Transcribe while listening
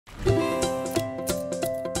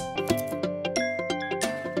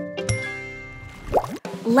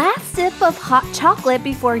Last sip of hot chocolate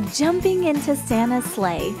before jumping into Santa's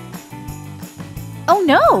sleigh. Oh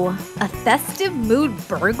no! A festive mood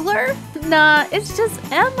burglar? Nah, it's just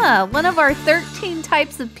Emma, one of our 13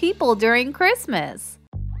 types of people during Christmas.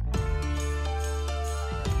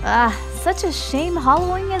 Such a shame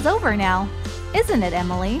Halloween is over now. Isn't it,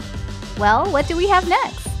 Emily? Well, what do we have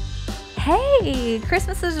next? Hey,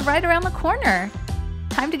 Christmas is right around the corner.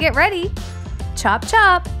 Time to get ready. Chop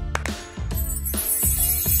chop!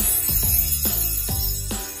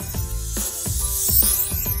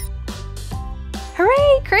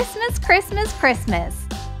 Hooray! Christmas, Christmas, Christmas!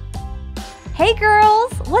 Hey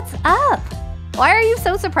girls, what's up? Why are you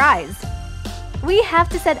so surprised? We have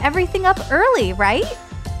to set everything up early, right?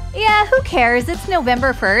 Yeah, who cares? It's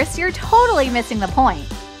November 1st. You're totally missing the point.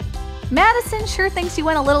 Madison sure thinks you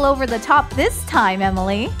went a little over the top this time,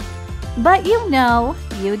 Emily. But you know,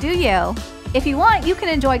 you do you. If you want, you can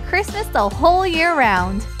enjoy Christmas the whole year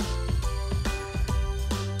round.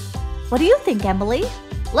 What do you think, Emily?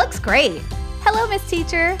 Looks great. Hello, Miss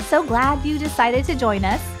Teacher. So glad you decided to join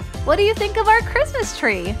us. What do you think of our Christmas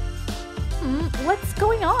tree? What's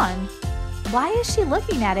going on? Why is she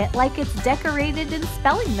looking at it like it's decorated in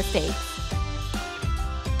spelling mistakes?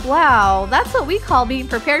 Wow, that's what we call being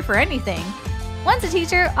prepared for anything. Once a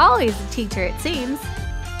teacher, always a teacher, it seems.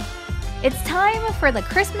 It's time for the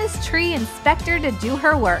Christmas tree inspector to do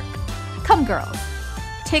her work. Come girls,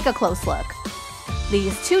 take a close look.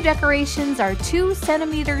 These two decorations are 2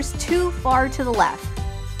 centimeters too far to the left.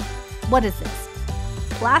 What is this?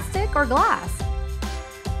 Plastic or glass?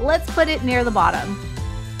 Let's put it near the bottom.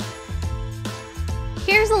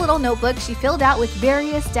 Here's a little notebook she filled out with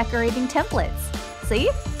various decorating templates. See?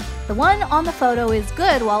 The one on the photo is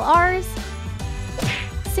good while ours...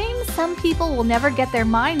 Seems some people will never get their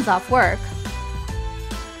minds off work.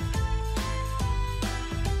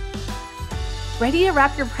 Ready to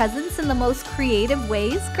wrap your presents in the most creative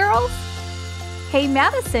ways, girls? Hey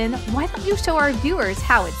Madison, why don't you show our viewers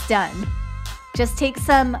how it's done? Just take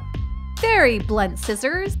some very blunt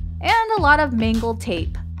scissors and a lot of mangled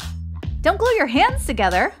tape. Don't glue your hands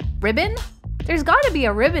together. Ribbon? There's gotta be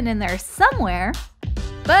a ribbon in there somewhere.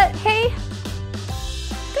 But hey,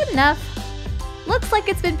 good enough. Looks like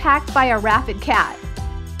it's been packed by a rabid cat.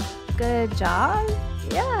 Good job?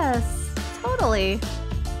 Yes, totally.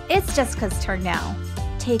 It's Jessica's turn now.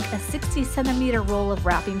 Take a 60 centimeter roll of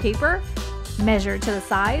wrapping paper, measure to the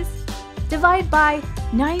size, divide by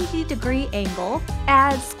 90-degree angle,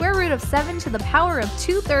 add square root of 7 to the power of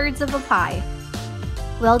 2/3 of a pie.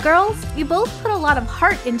 Well girls, you both put a lot of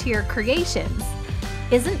heart into your creations.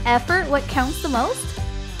 Isn't effort what counts the most?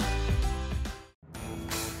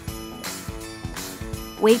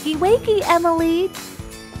 Wakey wakey, Emily!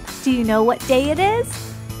 Do you know what day it is?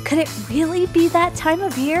 Could it really be that time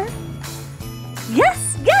of year?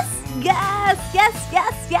 Yes, yes, yes, yes,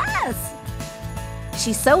 yes, yes!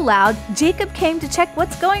 She's so loud, Jacob came to check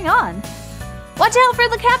what's going on. Watch out for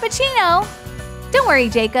the cappuccino! Don't worry,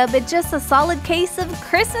 Jacob, it's just a solid case of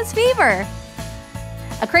Christmas fever.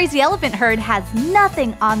 A crazy elephant herd has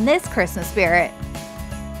nothing on this Christmas spirit.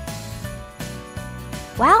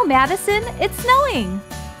 Wow, Madison, it's snowing!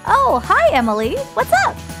 Oh, hi, Emily. What's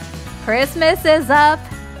up? Christmas is up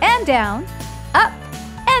and down, up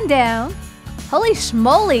and down. Holy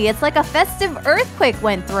schmoly, it's like a festive earthquake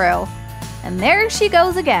went through. And there she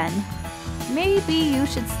goes again. Maybe you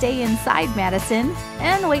should stay inside, Madison,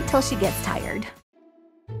 and wait till she gets tired.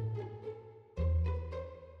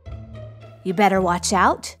 You better watch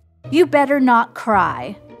out. You better not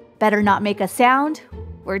cry. Better not make a sound.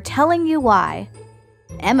 We're telling you why.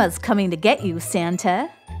 Emma's coming to get you, Santa.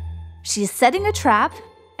 She's setting a trap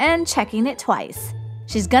and checking it twice.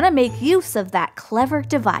 She's gonna make use of that clever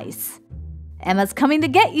device. Emma's coming to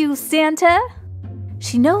get you, Santa.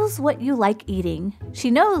 She knows what you like eating. She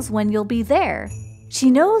knows when you'll be there. She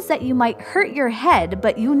knows that you might hurt your head,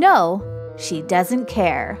 but you know she doesn't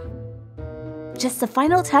care. Just a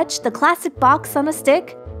final touch, the classic box on a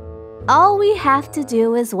stick. All we have to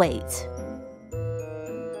do is wait.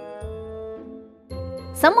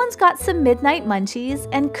 Someone's got some midnight munchies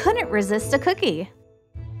and couldn't resist a cookie.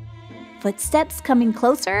 Footsteps coming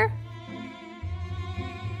closer.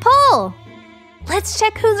 Pull! Let's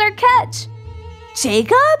check who's our catch.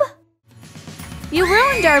 Jacob? You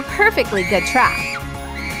ruined our perfectly good trap.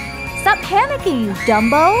 Stop panicking, you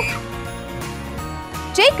Dumbo.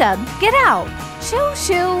 Jacob, get out. Shoo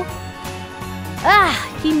shoo.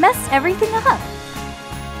 He messed everything up.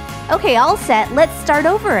 Okay, all set. Let's start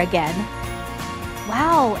over again.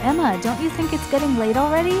 Wow, Emma, don't you think it's getting late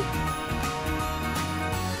already?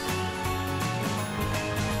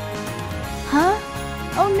 Huh?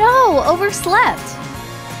 Oh no, overslept.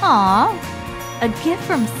 Aw, a gift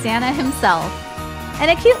from Santa himself, and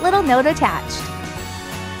a cute little note attached.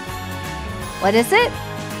 What is it?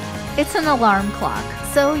 It's an alarm clock,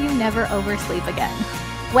 so you never oversleep again.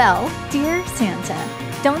 Well, dear Santa,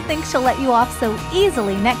 don't think she'll let you off so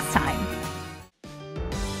easily next time.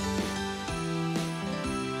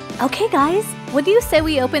 Okay guys, what do you say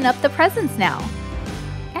we open up the presents now?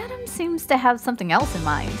 Adam seems to have something else in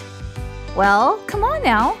mind. Well, come on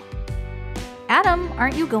now. Adam,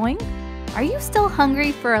 aren't you going? Are you still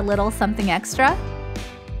hungry for a little something extra?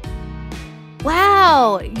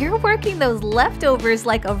 Wow, you're working those leftovers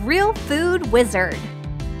like a real food wizard.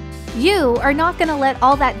 You are not gonna let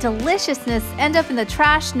all that deliciousness end up in the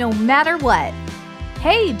trash no matter what.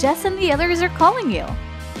 Hey, Jess and the others are calling you.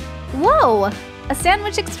 Whoa, a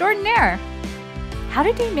sandwich extraordinaire. How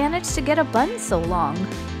did you manage to get a bun so long?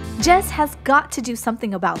 Jess has got to do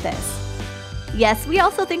something about this. Yes, we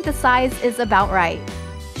also think the size is about right.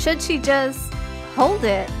 Should she just hold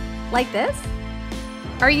it like this?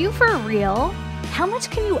 Are you for real? How much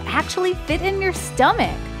can you actually fit in your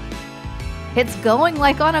stomach? It's going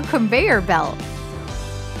like on a conveyor belt.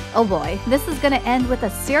 Oh boy, this is gonna end with a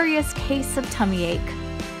serious case of tummy ache.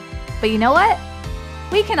 But you know what?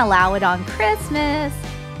 We can allow it on Christmas.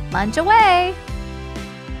 Munch away.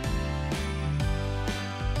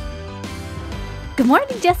 Good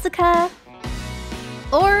morning, Jessica.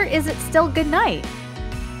 Or is it still good night?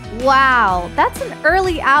 Wow, that's an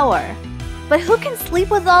early hour. But who can sleep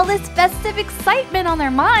with all this festive excitement on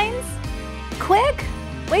their minds? Quick,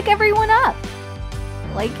 wake everyone up.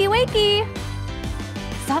 Wakey, wakey.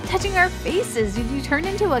 Stop touching our faces. Did you turn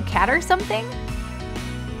into a cat or something?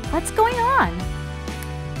 What's going on?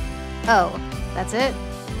 Oh, that's it?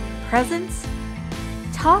 Presents?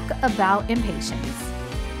 Talk about impatience.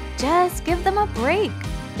 Just give them a break.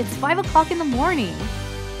 It's 5 o'clock in the morning.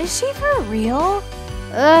 Is she for real?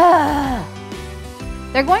 Ugh.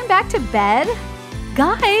 They're going back to bed?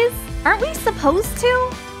 Guys, aren't we supposed to?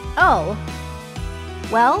 Oh.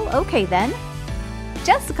 Well, okay then.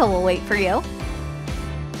 Jessica will wait for you.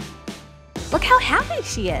 Look how happy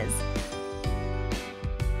she is.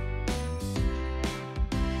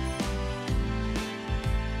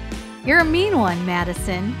 You're a mean one,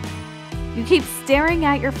 Madison. You keep staring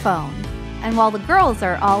at your phone, and while the girls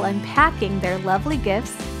are all unpacking their lovely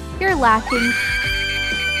gifts, you're lacking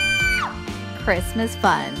Christmas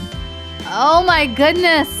fun. Oh my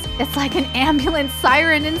goodness! It's like an ambulance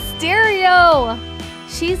siren in stereo!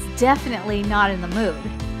 She's definitely not in the mood.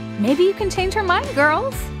 Maybe you can change her mind,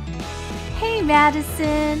 girls. Hey,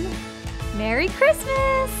 Madison. Merry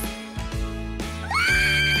Christmas!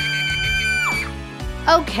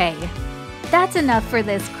 Okay, that's enough for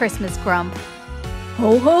this Christmas grump.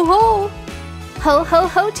 Ho ho ho! Ho ho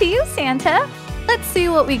ho to you, Santa! Let's see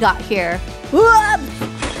what we got here.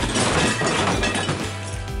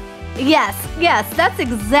 Yes, that's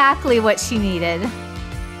exactly what she needed.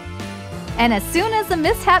 And as soon as the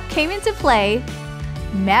mishap came into play,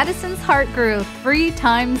 Madison's heart grew 3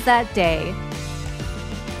 times that day.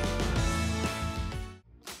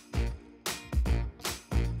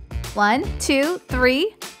 One, two,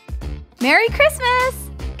 three. Merry Christmas!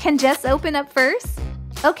 Can Jess open up first?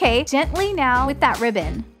 Okay, gently now with that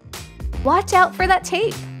ribbon. Watch out for that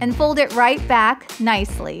tape and fold it right back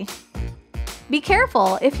nicely. Be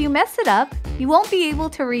careful, if you mess it up, you won't be able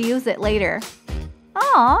to reuse it later.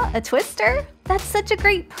 Aw, a twister? That's such a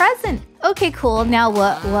great present. Okay, cool, now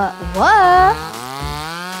what?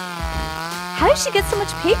 How did she get so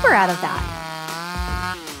much paper out of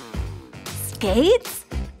that? Skates?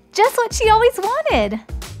 Just what she always wanted.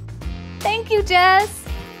 Thank you, Jess.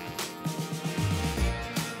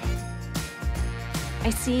 I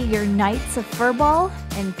see your Knights of Furball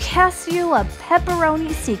and cast you a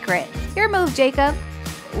pepperoni secret. Your move, Jacob.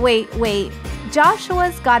 Wait.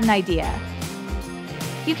 Joshua's got an idea.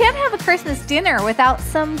 You can't have a Christmas dinner without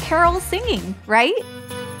some carol singing, right?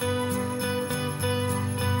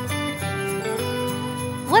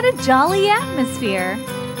 What a jolly atmosphere.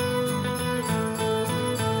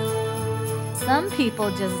 Some people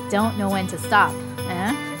just don't know when to stop,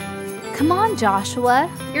 eh? Come on, Joshua,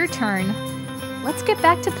 your turn. Let's get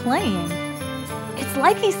back to playing. It's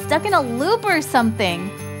like he's stuck in a loop or something.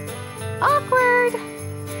 Awkward.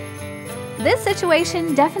 This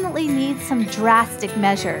situation definitely needs some drastic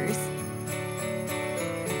measures.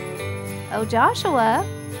 Oh, Joshua,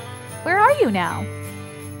 where are you now?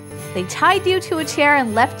 They tied you to a chair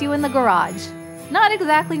and left you in the garage. Not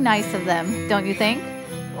exactly nice of them, don't you think?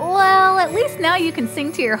 Well, at least now you can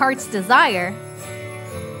sing to your heart's desire.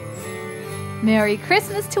 Merry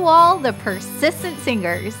Christmas to all the persistent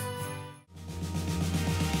singers.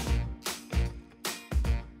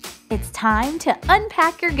 time to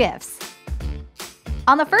unpack your gifts.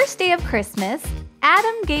 On the first day of Christmas,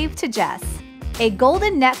 Adam gave to Jess a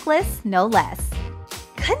golden necklace, no less.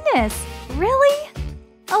 Goodness, really?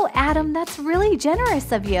 Oh, Adam, that's really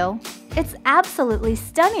generous of you. It's absolutely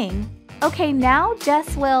stunning. Okay, now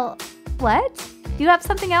Jess will... What? You have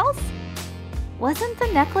something else? Wasn't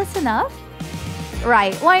the necklace enough?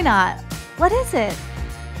 Right, why not? What is it?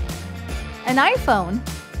 An iPhone.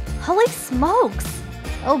 Holy smokes.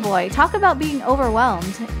 Oh boy, talk about being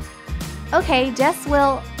overwhelmed. Okay, Jess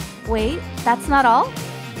will... Wait, that's not all?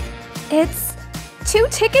 It's 2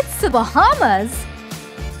 tickets to Bahamas.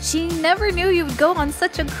 She never knew you would go on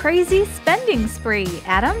such a crazy spending spree,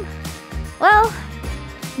 Adam. Well,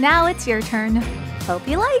 now it's your turn. Hope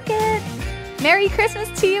you like it. Merry Christmas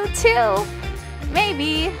to you too.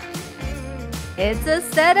 Maybe. It's a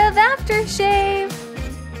set of aftershave.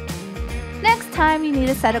 Next time you need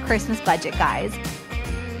to set a Christmas budget, guys.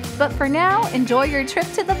 But for now, enjoy your trip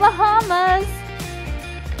to the Bahamas.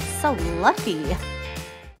 So lucky.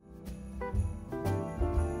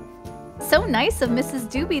 So nice of Mrs.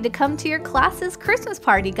 Doobie to come to your class's Christmas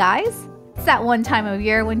party, guys. It's that one time of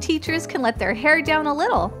year when teachers can let their hair down a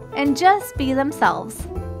little and just be themselves.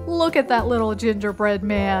 Look at that little gingerbread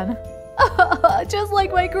man. Just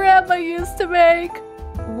like my grandma used to make.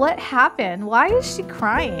 What happened? Why is she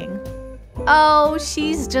crying? Oh,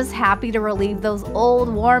 she's just happy to relieve those old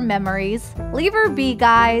warm memories. Leave her be,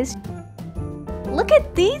 guys. Look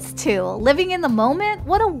at these two, living in the moment.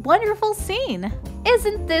 What a wonderful scene.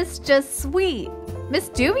 Isn't this just sweet? Miss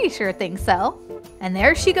Doobie sure thinks so. And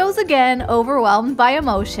there she goes again, overwhelmed by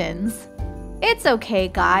emotions. It's okay,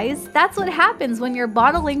 guys. That's what happens when you're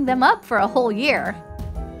bottling them up for a whole year.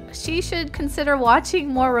 She should consider watching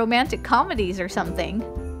more romantic comedies or something.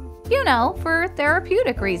 You know, for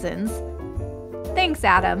therapeutic reasons. Thanks,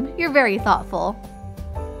 Adam. You're very thoughtful.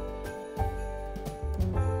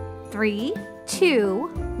 3, 2,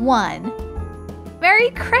 1.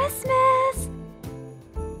 Merry Christmas!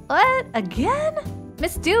 What? Again?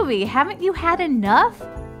 Miss Doobie, haven't you had enough?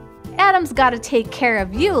 Adam's gotta take care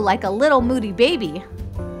of you like a little moody baby.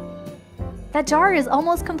 That jar is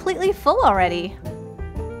almost completely full already.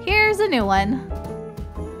 Here's a new one.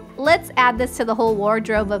 Let's add this to the whole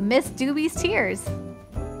wardrobe of Miss Doobie's tears.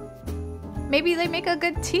 Maybe they make a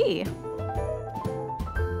good tea.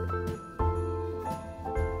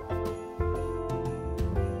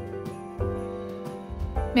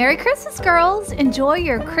 Merry Christmas, girls! Enjoy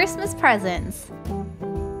your Christmas presents.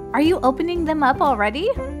 Are you opening them up already?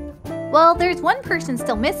 Well, there's one person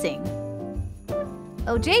still missing.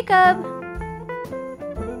 Oh, Jacob!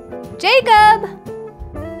 Jacob!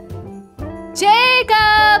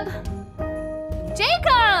 Jacob!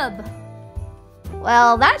 Jacob!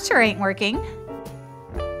 Well, that sure ain't working.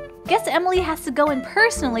 Guess Emily has to go and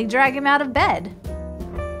personally drag him out of bed.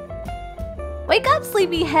 Wake up,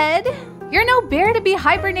 sleepyhead! You're no bear to be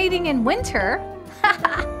hibernating in winter.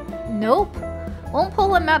 Nope. Won't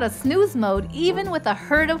pull him out of snooze mode even with a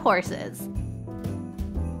herd of horses.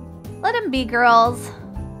 Let him be, girls.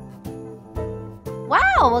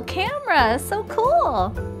 Wow, a camera. So cool.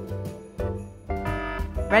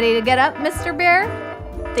 Ready to get up, Mr. Bear?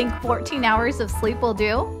 Think 14 hours of sleep will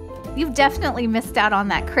do? You've definitely missed out on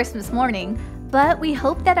that Christmas morning, but we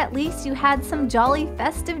hope that at least you had some jolly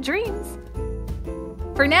festive dreams.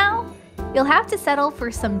 For now, you'll have to settle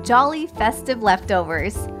for some jolly festive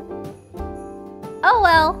leftovers. Oh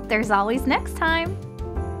well, there's always next time.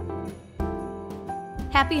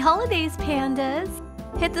 Happy holidays, pandas!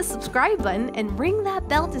 Hit the subscribe button and ring that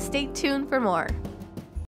bell to stay tuned for more.